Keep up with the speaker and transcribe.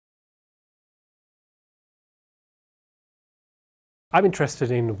I'm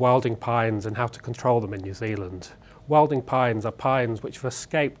interested in wilding pines and how to control them in New Zealand. Wilding pines are pines which have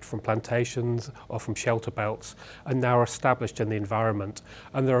escaped from plantations or from shelter belts and now are established in the environment,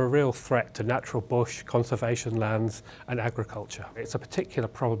 and they're a real threat to natural bush, conservation lands and agriculture. It's a particular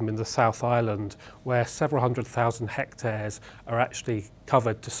problem in the South Island where several 100,000 hectares are actually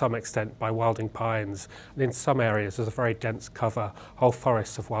covered to some extent by wilding pines, and in some areas there's a very dense cover, whole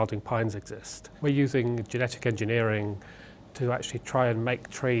forests of wilding pines exist. We're using genetic engineering to actually try and make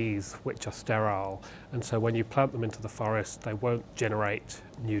trees which are sterile, and so when you plant them into the forest they won't generate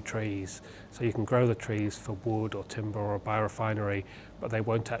new trees. So you can grow the trees for wood or timber or a biorefinery, but they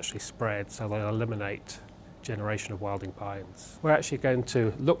won't actually spread, so they'll eliminate generation of wilding pines. We're actually going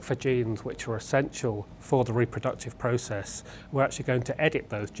to look for genes which are essential for the reproductive process. We're actually going to edit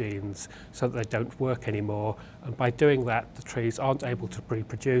those genes so that they don't work anymore, and by doing that the trees aren't able to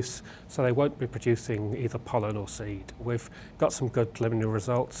reproduce, so they won't be producing either pollen or seed. We've got some good preliminary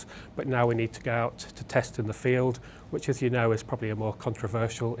results, but now we need to go out to test in the field, which, as you know, is probably a more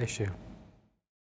controversial issue.